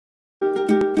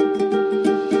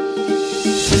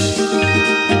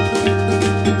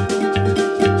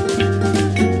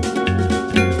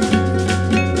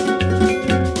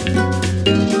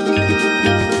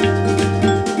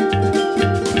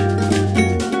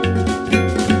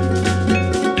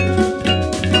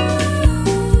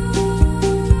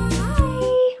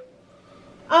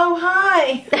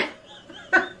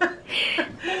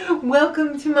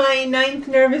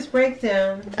nervous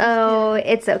breakdown. Oh,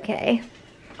 it's okay.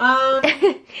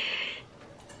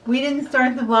 We didn't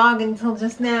start the vlog until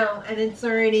just now, and it's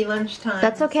already lunchtime.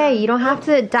 That's okay. You don't have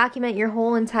to document your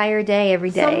whole entire day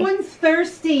every day. Someone's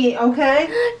thirsty, okay?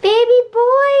 Baby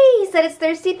boy! He said it's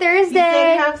Thirsty Thursday. He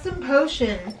said have some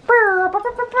potion.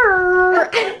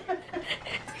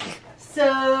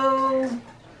 So,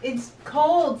 it's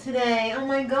cold today. Oh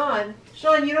my god.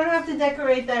 Sean, you don't have to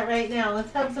decorate that right now.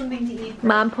 Let's have something to eat first.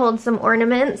 Mom pulled some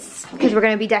ornaments because we're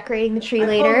going to be decorating the tree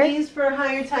later. Pulled these for a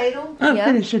higher title. I'll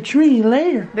finish a tree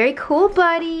later. Very cool,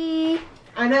 buddy.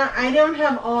 I don't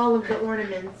have all of the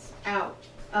ornaments out.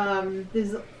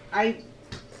 I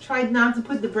tried not to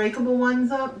put the breakable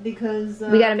ones up because...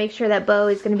 we got to make sure that Bo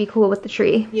is going to be cool with the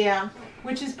tree. Yeah,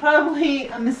 which is probably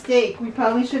a mistake. We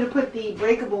probably should have put the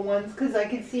breakable ones because I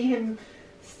could see him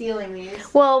stealing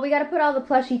these. Well, we got to put all the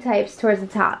plushie types towards the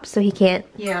top so he can't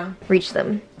reach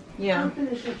them. Yeah.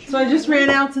 So I just ran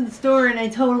out to the store and I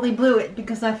totally blew it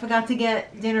because I forgot to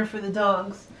get dinner for the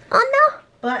dogs. Oh no!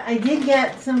 But I did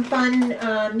get some fun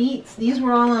meats. These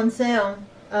were all on sale.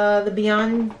 The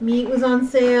Beyond Meat was on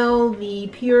sale. The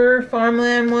Pure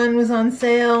Farmland one was on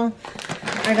sale.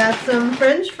 I got some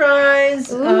French fries.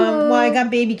 Well, I got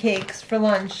baby cakes for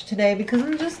lunch today because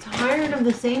I'm just tired of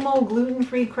the same old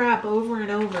gluten-free crap over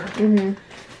and over.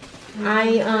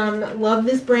 I love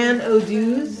this brand,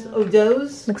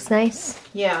 Odo's. Looks nice.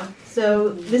 Yeah. So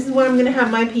this is what I'm gonna have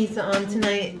my pizza on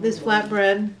tonight. This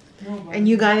flatbread. And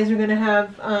you guys are gonna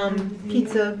have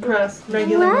pizza crust,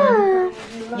 regular one.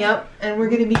 Yep. And we're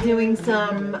gonna be doing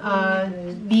some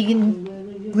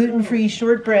vegan, gluten-free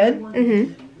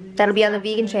shortbread. That'll be on the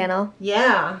vegan channel.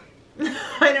 Yeah.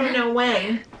 I don't know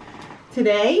when.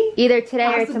 Today? Either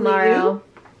today Possibly or tomorrow. you?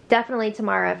 Definitely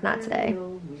tomorrow, if not today.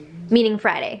 Meaning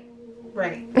Friday.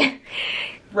 Right.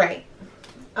 Right.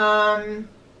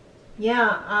 Yeah.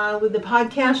 The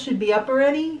podcast should be up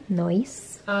already.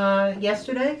 Nice.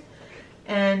 Yesterday.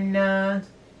 And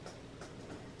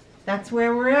that's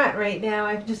where we're at right now.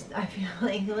 I feel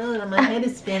like my head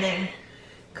is spinning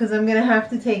because I'm gonna have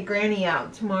to take Granny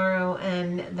out tomorrow,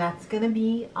 and that's gonna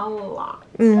be a lot.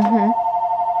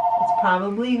 It's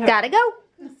probably her. Gotta go.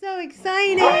 I'm so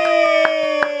excited!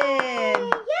 Yay!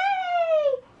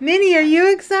 Minnie, are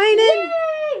you excited?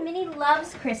 Yay! Minnie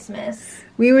loves Christmas.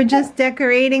 We were just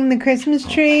decorating the Christmas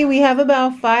tree. We have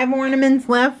about 5 ornaments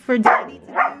left for Daddy to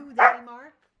do. Daddy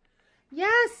Mark.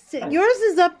 Yes, yours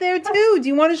is up there too. Do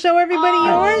you want to show everybody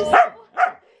yours?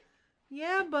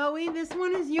 Yeah, Bowie, this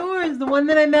one is yours, the one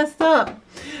that I messed up.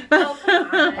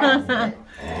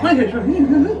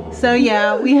 So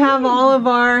yeah, we have all of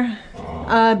our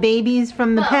babies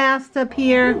from the past up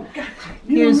here.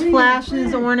 Here's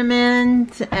Flash's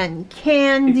ornament, and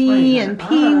Candy, and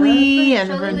Pee-wee, and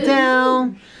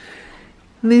Verdell.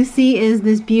 Lucy is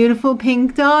this beautiful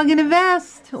pink dog in a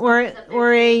vest, or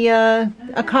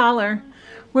a collar.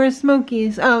 Where's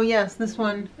Smokey's? Oh yes, this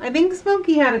one. I think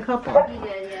Smokey had a couple. He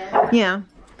did, yeah.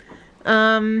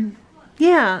 Yeah.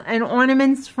 Yeah, and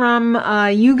ornaments from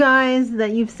you guys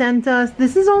that you've sent us.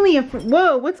 This is only a...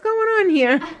 Whoa, what's going on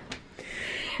here?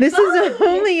 This is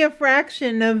only a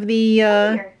fraction of the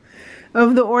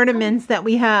ornaments that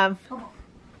we have.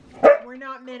 We're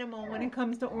not minimal when it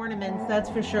comes to ornaments, that's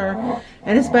for sure.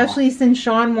 And especially since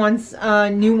Sean wants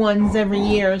new ones every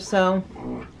year, so...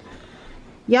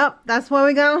 Yep, that's why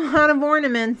we got a lot of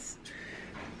ornaments.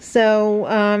 So,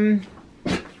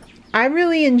 I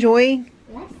really enjoy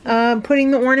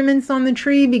putting the ornaments on the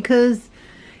tree because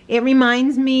it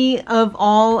reminds me of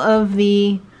all of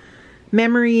the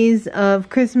memories of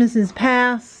Christmases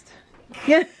past.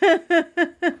 Yes.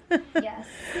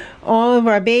 All of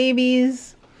our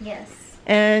babies. Yes.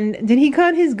 And did he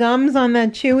cut his gums on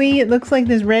that Chewy? It looks like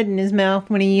there's red in his mouth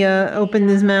when he opened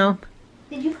his mouth.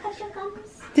 Did you cut your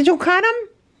gums? Did you cut him?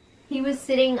 He was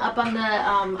sitting up on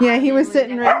the yeah, he was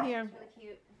sitting right here.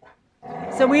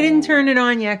 So we didn't turn it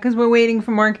on yet because we're waiting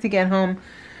for Mark to get home.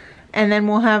 And then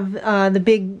we'll have the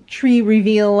big tree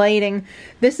reveal lighting.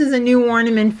 This is a new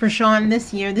ornament for Sean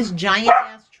this year. This giant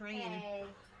ass train. Yay.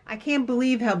 I can't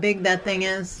believe how big that thing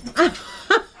is.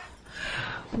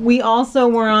 We also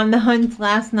were on the hunt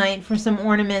last night for some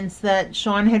ornaments that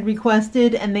Sean had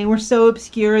requested, and they were so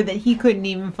obscure that he couldn't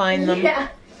even find them. Yeah.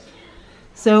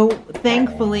 So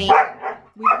thankfully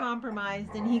we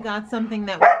compromised and he got something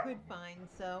that we could find.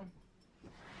 So.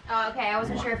 Oh, okay. I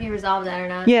wasn't sure if you resolved that or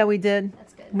not. Yeah, we did.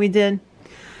 That's good. We did.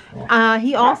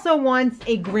 He also wants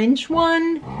a Grinch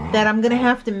one that I'm going to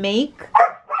have to make.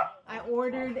 I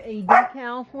ordered a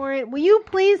decal for it. Will you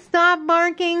please stop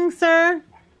barking, sir?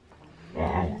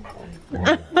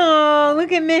 Oh,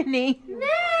 look at Minnie.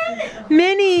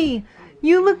 Minnie,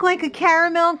 You look like a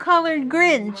caramel colored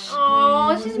Grinch.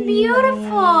 Oh, she's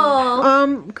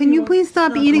beautiful. Can you please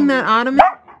stop eating that ottoman?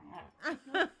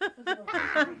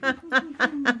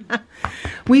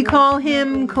 We call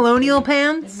him Colonial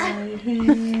Pants.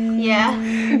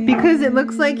 Yeah. Because it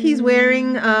looks like he's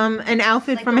wearing an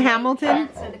outfit Like from the white Hamilton.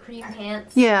 pants or the cream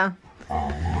pants. Yeah.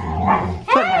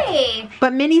 Hey!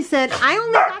 But Minnie said, I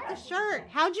only got the shirt.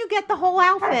 How'd you get the whole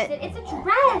outfit? It's a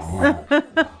dress.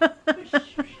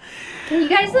 Can you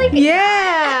guys like it?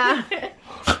 Yeah.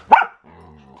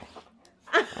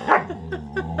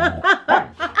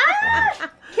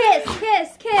 Kiss,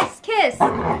 kiss, kiss, kiss.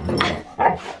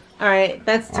 All right,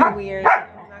 that's too weird. I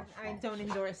don't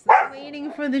endorse that.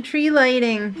 Waiting for the tree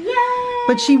lighting. Yay!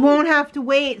 But she won't have to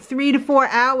wait 3 to 4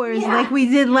 hours like we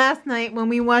did last night when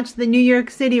we watched the New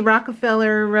York City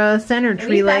Rockefeller Center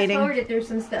tree lighting. We fast-forwarded through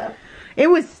some stuff. It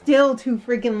was still too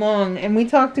freaking long. And we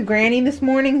talked to Granny this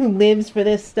morning who lives for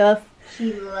this stuff.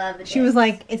 She loved it. She was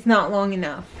like, it's not long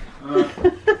enough.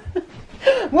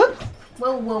 Whoops.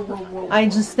 Whoa, whoa, whoa, whoa. I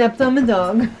just stepped on the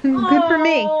dog. Good for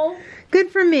me.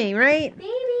 Good for me, right?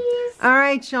 Babies. All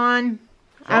right, Sean.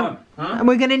 Huh?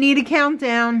 We're going to need a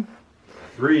countdown.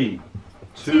 3,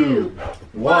 2,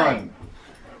 1.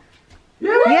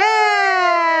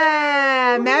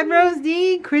 Yeah! Mad Rose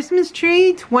D Christmas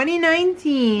Tree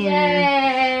 2019.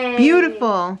 Yay!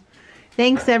 Beautiful.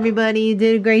 Thanks, everybody. You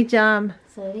did a great job.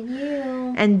 So did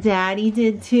you. And Daddy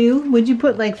did too. Would you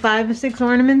put like 5 or 6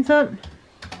 ornaments up?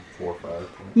 4 or 5.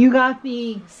 You got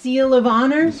the seal of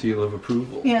honor? Seal of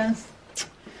approval. Yes.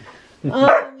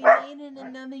 Oh, we made it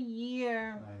another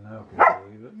year. I know.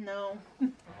 Can you believe it? No.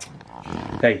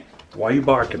 Hey, why are you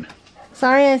barking?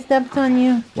 Sorry I stepped on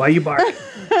you. Why are you barking?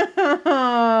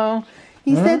 Oh.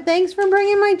 He said, thanks for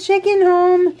bringing my chicken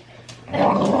home.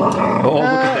 Oh, look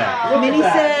at that. Minnie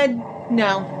said,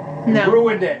 no. No.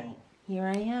 Ruined it. Here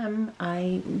I am.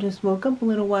 I just woke up a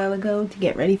little while ago to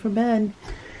get ready for bed.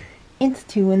 It's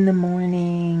 2 in the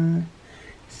morning.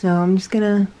 So I'm just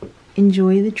gonna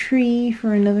enjoy the tree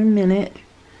for another minute.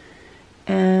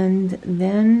 And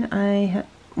then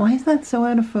why is that so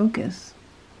out of focus?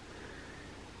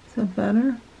 Is that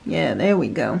better? Yeah, there we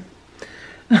go.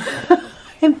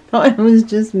 I thought it was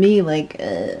just me, like,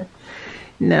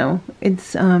 no,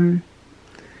 it's,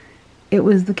 it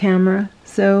was the camera.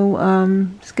 So,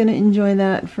 just gonna enjoy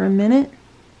that for a minute.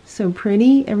 So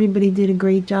pretty. Everybody did a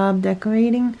great job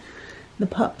decorating. The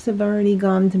pups have already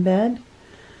gone to bed.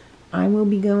 I will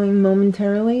be going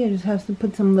momentarily. I just have to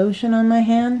put some lotion on my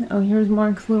hand. Oh, here's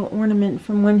Mark's little ornament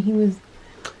from when he was...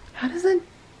 How does that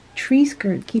tree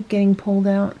skirt keep getting pulled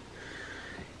out?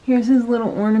 Here's his little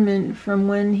ornament from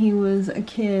when he was a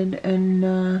kid,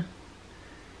 and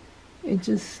it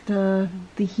just, the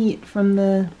heat from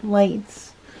the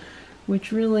lights,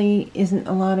 which really isn't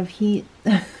a lot of heat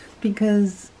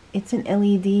because it's an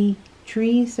LED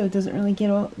tree, so it doesn't really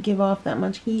give off that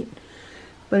much heat.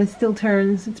 But it still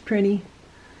turns. It's pretty.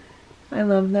 I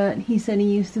love that. He said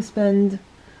he used to spend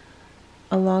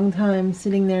a long time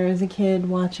sitting there as a kid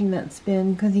watching that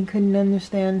spin because he couldn't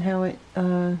understand how it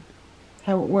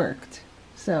worked.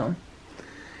 So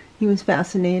he was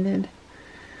fascinated.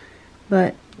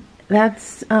 But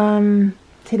that's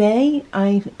today.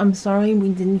 I'm sorry we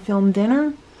didn't film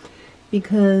dinner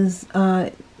because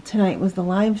tonight was the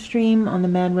live stream on the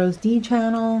Mad Rose D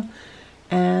channel.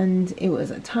 And it was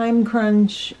a time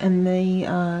crunch, and they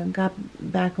got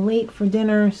back late for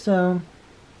dinner, so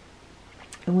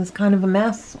it was kind of a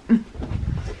mess.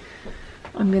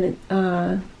 I'm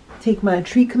gonna take my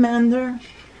tree commander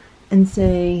and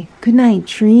say, good night,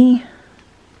 tree.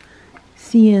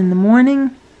 See you in the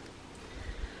morning.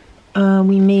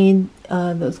 We made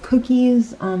those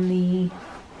cookies on the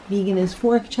Vegan is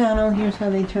Fork channel. Here's how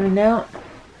they turned out.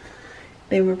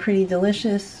 They were pretty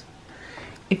delicious.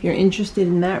 If you're interested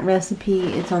in that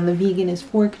recipe, it's on the Vegan is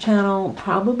Fork channel,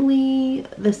 probably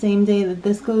the same day that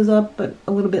this goes up, but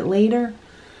a little bit later.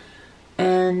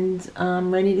 And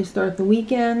I'm ready to start the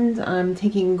weekend. I'm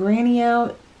taking Granny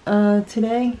out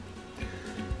today,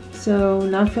 so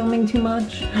not filming too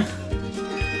much.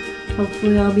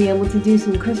 Hopefully I'll be able to do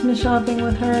some Christmas shopping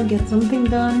with her, get something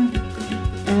done.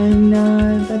 And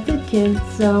that's it, kids.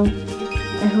 So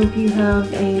I hope you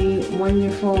have a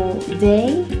wonderful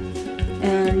day.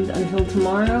 And until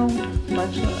tomorrow,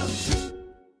 much love.